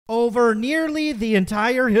Over nearly the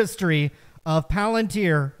entire history of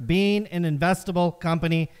Palantir being an investable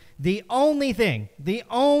company, the only thing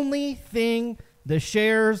the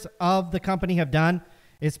shares of the company have done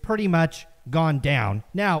is pretty much gone down.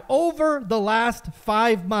 Now, over the last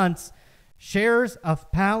 5 months, shares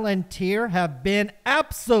of Palantir have been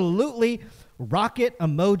absolutely rocket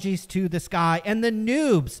emojis to the sky. And the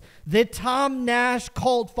noobs, the Tom Nash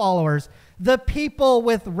cult followers, the people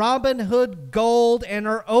with Robinhood gold and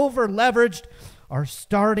are over leveraged are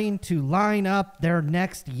starting to line up their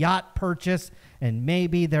next yacht purchase and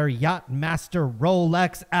maybe their yacht master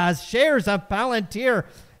Rolex, as shares of Palantir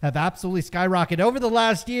have absolutely skyrocketed over the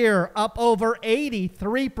last year, up over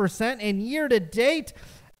 83%, and year to date,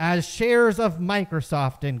 as shares of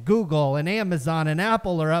Microsoft and Google and Amazon and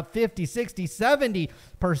Apple are up 50, 60,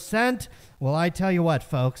 70%. Well, I tell you what,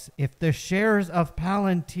 folks, if the shares of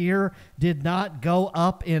Palantir did not go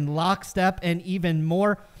up in lockstep and even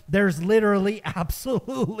more, there's literally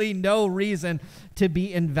absolutely no reason to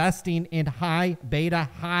be investing in high beta,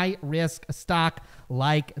 high risk stock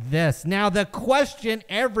like this. Now, the question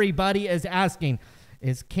everybody is asking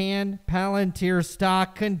is, can Palantir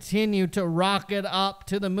stock continue to rocket up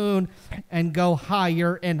to the moon and go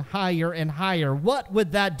higher and higher and higher? What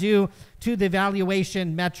would that do to the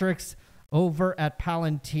valuation metrics over at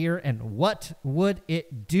Palantir, and what would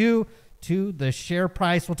it do to the share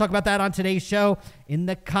price? We'll talk about that on today's show in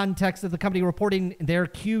the context of the company reporting their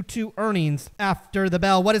Q2 earnings after the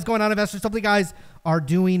bell. What is going on, investors? Hopefully, guys are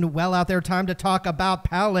doing well out there. Time to talk about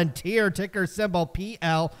Palantir, ticker symbol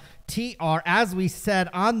PLTR. As we said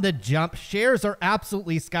on the jump, shares are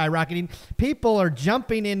absolutely skyrocketing. People are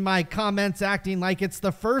jumping in my comments, acting like it's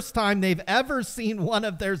the first time they've ever seen one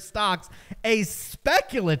of their stocks, a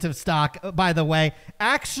speculative stock, by the way,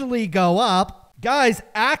 actually go up. Guys,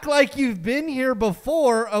 act like you've been here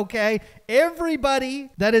before, okay? Everybody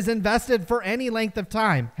that is invested for any length of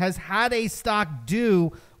time has had a stock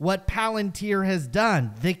do what Palantir has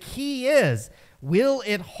done. The key is, will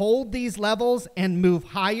it hold these levels and move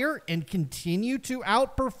higher and continue to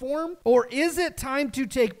outperform? Or is it time to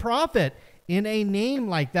take profit in a name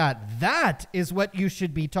like that? That is what you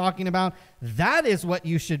should be talking about. That is what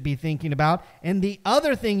you should be thinking about. And the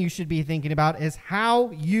other thing you should be thinking about is how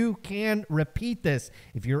you can repeat this.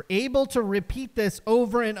 If you're able to repeat this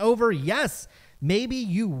over and over, yes, maybe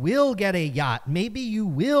you will get a yacht. Maybe you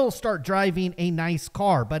will start driving a nice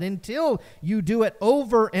car. But until you do it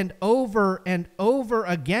over and over and over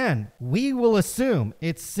again, we will assume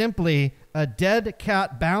it's simply a dead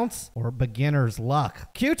cat bounce or beginner's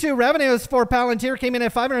luck. Q2 revenues for Palantir came in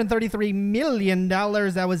at $533 million.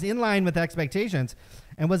 That was in line with expectations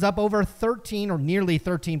and was up over 13 or nearly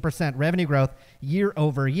 13% revenue growth year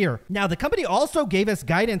over year. Now, the company also gave us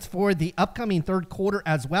guidance for the upcoming third quarter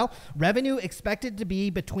as well. Revenue expected to be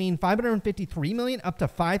between $553 million up to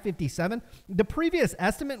 $557. The previous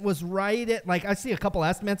estimate was right at, like, I see a couple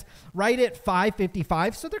estimates, right at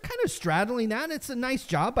 $555. So they're kind of straddling that. It's a nice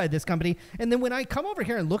job by this company. And then when I come over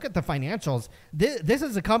here and look at the financials, this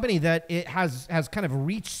is a company that it has kind of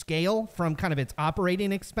reached scale from kind of its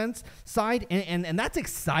operating expense side. And that's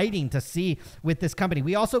exciting to see with this company.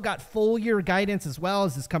 We also got full year guidance as well,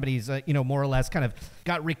 as this company's, more or less kind of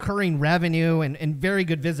got recurring revenue and very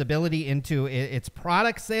good visibility into its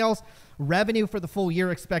product sales. Revenue for the full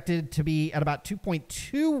year expected to be at about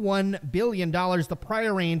 $2.21 billion. The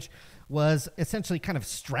prior range was essentially kind of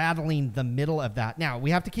straddling the middle of that. Now,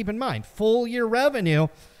 we have to keep in mind, full year revenue,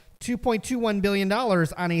 $2.21 billion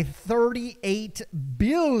on a $38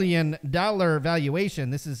 billion valuation.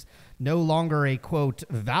 This is no longer a, quote,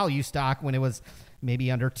 value stock when it was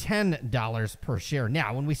maybe under $10 per share.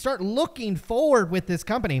 Now, when we start looking forward with this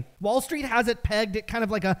company, Wall Street has it pegged at kind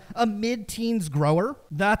of like a mid-teens grower.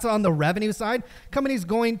 That's on the revenue side. Company's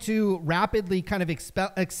going to rapidly kind of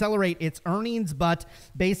accelerate its earnings, but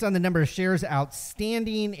based on the number of shares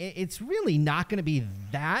outstanding, it's really not going to be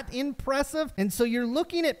that impressive. And so you're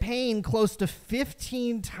looking at paying close to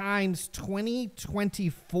 15 times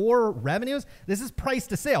 2024 revenues. This is price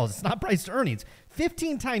to sales. It's not price to earnings.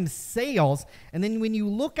 15 times sales. And then when you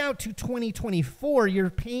look out to 2024, you're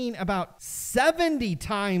paying about 70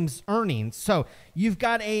 times earnings. So you've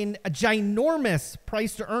got a ginormous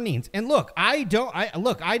price to earnings. And look, I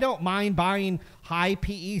don't mind buying high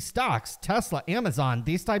PE stocks, Tesla, Amazon,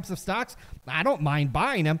 these types of stocks. I don't mind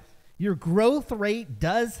buying them. Your growth rate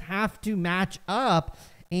does have to match up.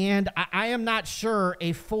 And I am not sure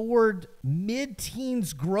a forward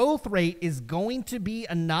mid-teens growth rate is going to be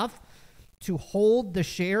enough to hold the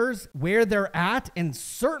shares where they're at. And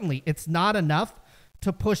certainly it's not enough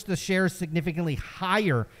to push the shares significantly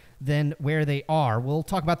higher than where they are. We'll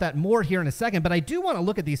talk about that more here in a second, but I do want to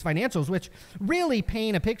look at these financials, which really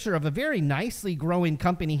paint a picture of a very nicely growing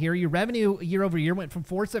company here. Your revenue year over year went from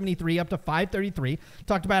 473 up to 533.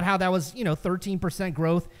 Talked about how that was, 13%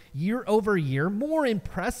 growth year over year. More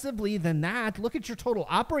impressively than that, look at your total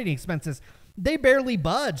operating expenses. They barely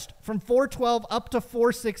budged from 412 up to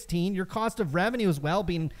 416. Your cost of revenue as well,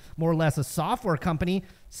 being more or less a software company,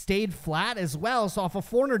 stayed flat as well. So off of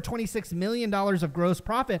 $426 million of gross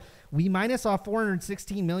profit, we minus off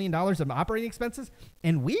 $416 million of operating expenses,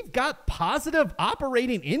 and we've got positive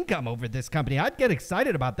operating income over this company. I'd get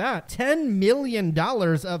excited about that. $10 million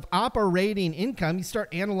of operating income. You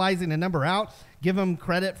start analyzing the number out, give them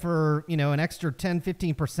credit for, an extra 10,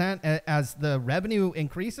 15% as the revenue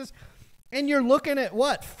increases. And you're looking at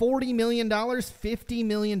what, $40 million, $50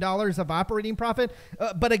 million of operating profit.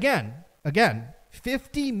 But again,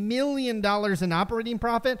 $50 million in operating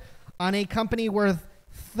profit on a company worth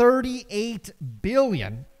 $38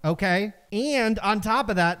 billion. Okay. And on top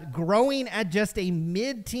of that, growing at just a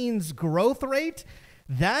mid-teens growth rate.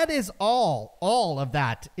 That is all of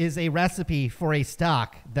that is a recipe for a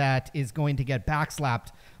stock that is going to get backslapped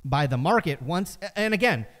by the market once. And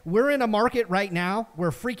again, we're in a market right now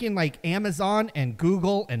where freaking like Amazon and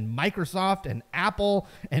Google and Microsoft and Apple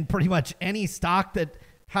and pretty much any stock that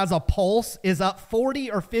has a pulse is up 40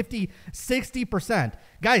 or 50, 60%.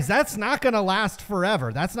 Guys, that's not going to last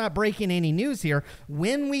forever. That's not breaking any news here.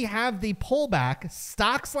 When we have the pullback,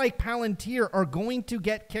 stocks like Palantir are going to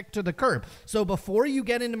get kicked to the curb. So before you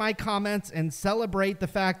get into my comments and celebrate the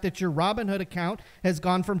fact that your Robinhood account has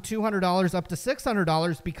gone from $200 up to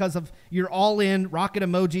 $600 because of your all-in rocket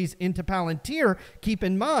emojis into Palantir, keep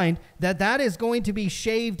in mind that that is going to be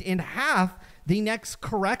shaved in half the next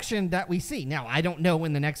correction that we see. Now, I don't know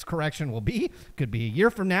when the next correction will be. Could be a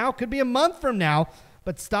year from now, could be a month from now,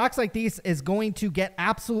 but stocks like these is going to get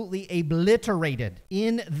absolutely obliterated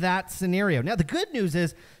in that scenario. Now, the good news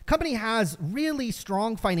is company has really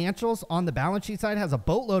strong financials on the balance sheet side, has a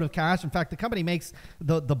boatload of cash. In fact, the company makes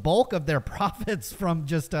the bulk of their profits from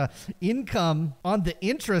just income on the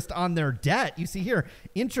interest on their debt. You see here,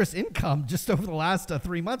 interest income just over the last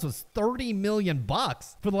 3 months was $30 million.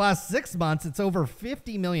 For the last 6 months, it's over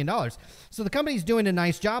 $50 million. So the company's doing a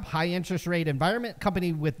nice job. High interest rate environment,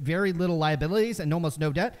 company with very little liabilities and almost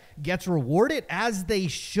no debt gets rewarded as they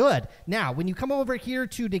should. Now, when you come over here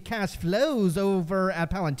to the cash flows over at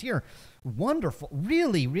Palantir, wonderful,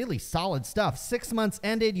 really, really solid stuff. 6 months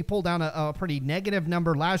ended. You pulled down a pretty negative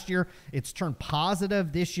number last year. It's turned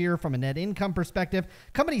positive this year from a net income perspective.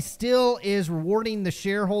 Company still is rewarding the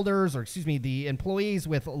shareholders, or excuse me, the employees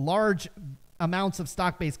with large amounts of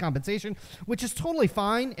stock-based compensation, which is totally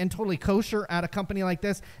fine and totally kosher at a company like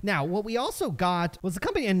this. Now, what we also got was the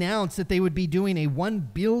company announced that they would be doing a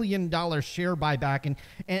 $1 billion share buyback.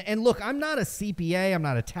 And look, I'm not a CPA. I'm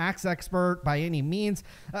not a tax expert by any means.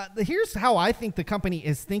 Here's how I think the company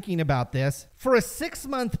is thinking about this. For a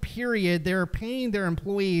 6-month period, they're paying their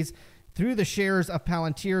employees through the shares of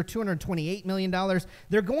Palantir, $228 million.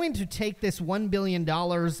 They're going to take this $1 billion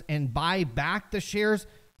and buy back the shares.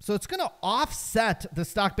 So it's going to offset the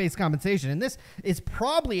stock-based compensation. And this is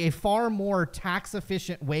probably a far more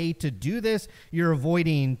tax-efficient way to do this. You're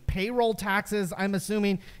avoiding payroll taxes, I'm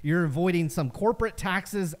assuming. You're avoiding some corporate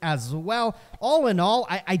taxes as well. All in all,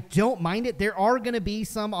 I don't mind it. There are going to be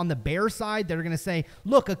some on the bear side that are going to say,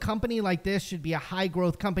 look, a company like this should be a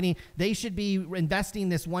high-growth company. They should be investing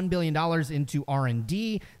this $1 billion into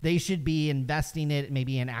R&D. They should be investing it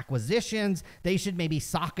maybe in acquisitions. They should maybe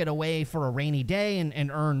sock it away for a rainy day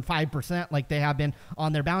and earn 5% like they have been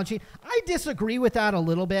on their balance sheet. I disagree with that a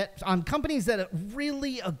little bit on companies that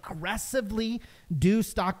really aggressively do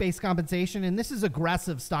stock-based compensation. And this is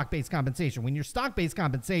aggressive stock-based compensation. When your stock-based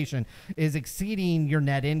compensation is exceeding your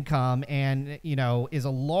net income and, is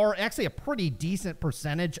actually a pretty decent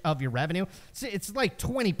percentage of your revenue. It's like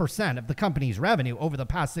 20% of the company's revenue over the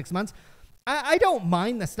past 6 months. I don't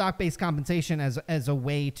mind the stock-based compensation as a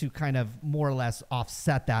way to kind of more or less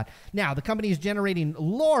offset that. Now, the company is generating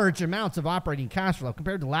large amounts of operating cash flow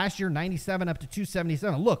compared to last year, 97 up to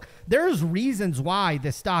 277. Look, there's reasons why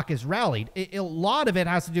this stock has rallied. A lot of it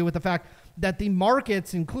has to do with the fact that the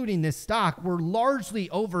markets, including this stock, were largely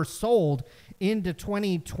oversold into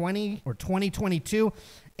 2020 or 2022.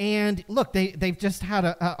 And look, they've just had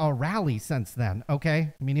a rally since then.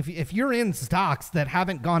 Okay, I mean, if you're in stocks that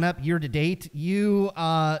haven't gone up year to date, you're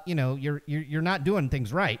not doing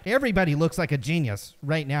things right. Everybody looks like a genius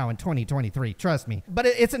right now in 2023. Trust me. But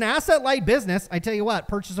it's an asset-light business. I tell you what,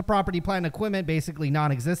 purchase of property, plant, and equipment basically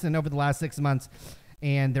non-existent over the last 6 months.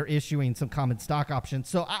 and they're issuing some common stock options.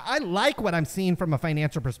 So I like what I'm seeing from a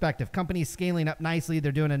financial perspective. Companies scaling up nicely.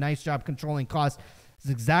 They're doing a nice job controlling costs. This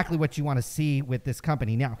is exactly what you want to see with this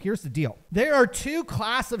company. Now, here's the deal. There are two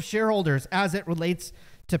classes of shareholders as it relates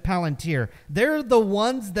to Palantir. They're the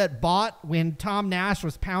ones that bought when Tom Nash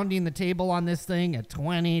was pounding the table on this thing at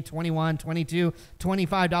 $20, $21, $22,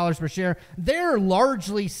 $25 per share. They're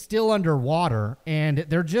largely still underwater, and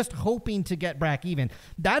they're just hoping to get back even.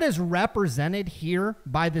 That is represented here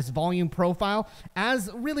by this volume profile as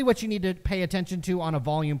really what you need to pay attention to on a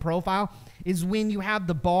volume profile is when you have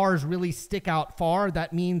the bars really stick out far.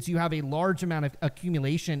 That means you have a large amount of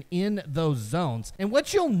accumulation in those zones. And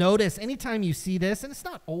what you'll notice anytime you see this, and it's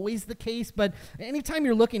not always the case, but anytime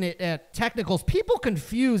you're looking at technicals, people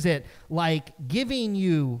confuse it like giving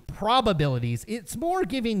you probabilities. It's more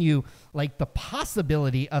giving you like the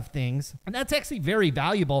possibility of things. And that's actually very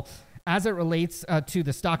valuable as it relates to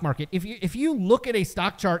the stock market. If you look at a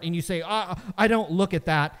stock chart and you say, I don't look at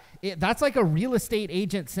that, that's like a real estate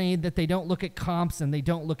agent saying that they don't look at comps and they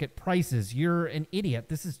don't look at prices. You're an idiot.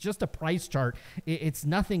 This is just a price chart. It's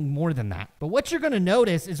nothing more than that. But what you're going to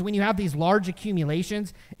notice is when you have these large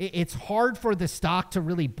accumulations, it's hard for the stock to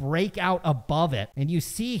really break out above it. And you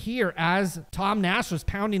see here as Tom Nash was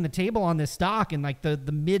pounding the table on this stock in like the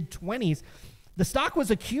mid 20s, the stock was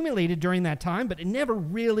accumulated during that time, but it never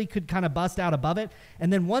really could kind of bust out above it.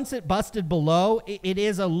 And then once it busted below, it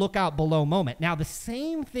is a lookout below moment. Now, the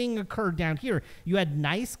same thing occurred down here. You had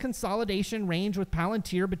nice consolidation range with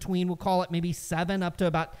Palantir between, we'll call it maybe $7 up to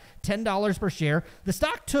about $10 per share. The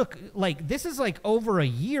stock took this is like over a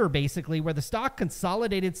year basically where the stock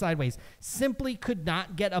consolidated sideways, simply could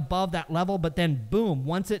not get above that level. But then boom,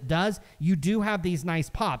 once it does, you do have these nice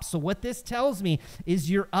pops. So what this tells me is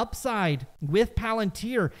your upside with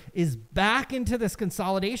Palantir is back into this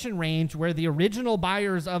consolidation range where the original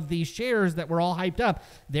buyers of these shares that were all hyped up,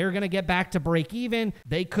 they're going to get back to break even.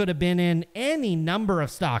 They could have been in any number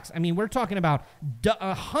of stocks. I mean, we're talking about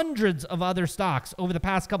hundreds of other stocks over the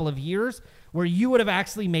past couple of years where you would have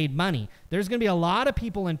actually made money. There's going to be a lot of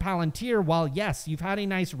people in Palantir, while yes, you've had a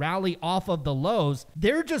nice rally off of the lows,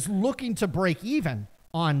 they're just looking to break even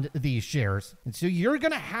on these shares. And so you're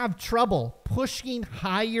going to have trouble pushing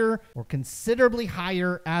higher or considerably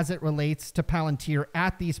higher as it relates to Palantir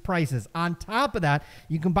at these prices. On top of that,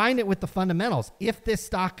 you combine it with the fundamentals. If this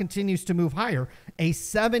stock continues to move higher, a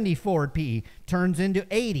 70 forward PE turns into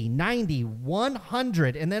 80, 90,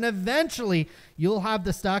 100, and then eventually you'll have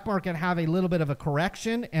the stock market have a little bit of a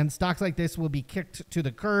correction and stocks like this will be kicked to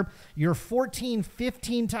the curb. Your 14,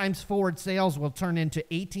 15 times forward sales will turn into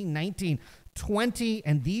 18, 19, 20,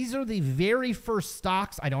 and these are the very first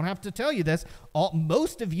stocks. I don't have to tell you this.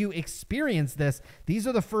 Most of you experience this. These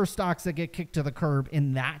are the first stocks that get kicked to the curb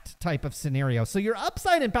in that type of scenario. So your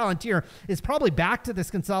upside in Palantir is probably back to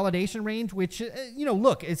this consolidation range, which,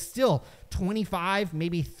 look, it's still 25,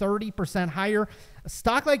 maybe 30% higher. A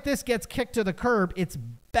stock like this gets kicked to the curb. It's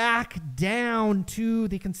back down to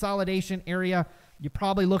the consolidation area. You're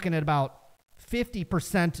probably looking at about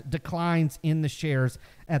 50% declines in the shares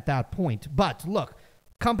at that point. But look,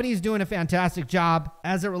 company's doing a fantastic job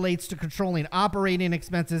as it relates to controlling operating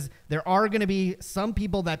expenses. There are going to be some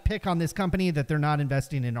people that pick on this company that they're not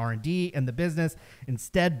investing in R&D and the business,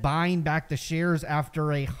 instead buying back the shares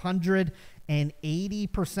after a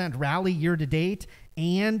 180% rally year to date,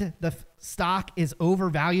 and the stock is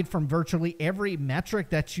overvalued from virtually every metric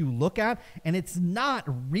that you look at, and it's not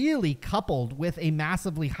really coupled with a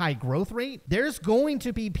massively high growth rate. There's going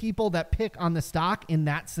to be people that pick on the stock in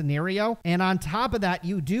that scenario, and on top of that,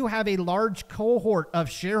 you do have a large cohort of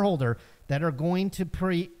shareholder that are going to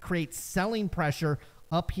create selling pressure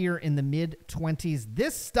up here in the mid-20s.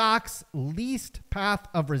 This stock's least path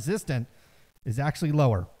of resistance is actually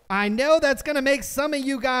lower. I know that's going to make some of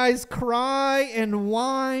you guys cry and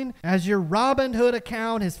whine as your Robinhood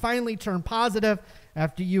account has finally turned positive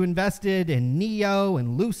after you invested in Neo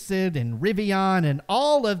and Lucid and Rivian and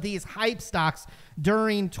all of these hype stocks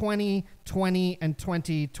during 2020 and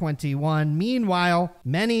 2021. Meanwhile,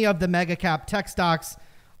 many of the mega cap tech stocks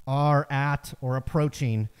are at or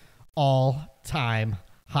approaching all-time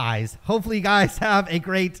highs. Hopefully you guys have a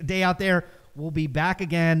great day out there. We'll be back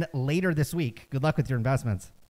again later this week. Good luck with your investments.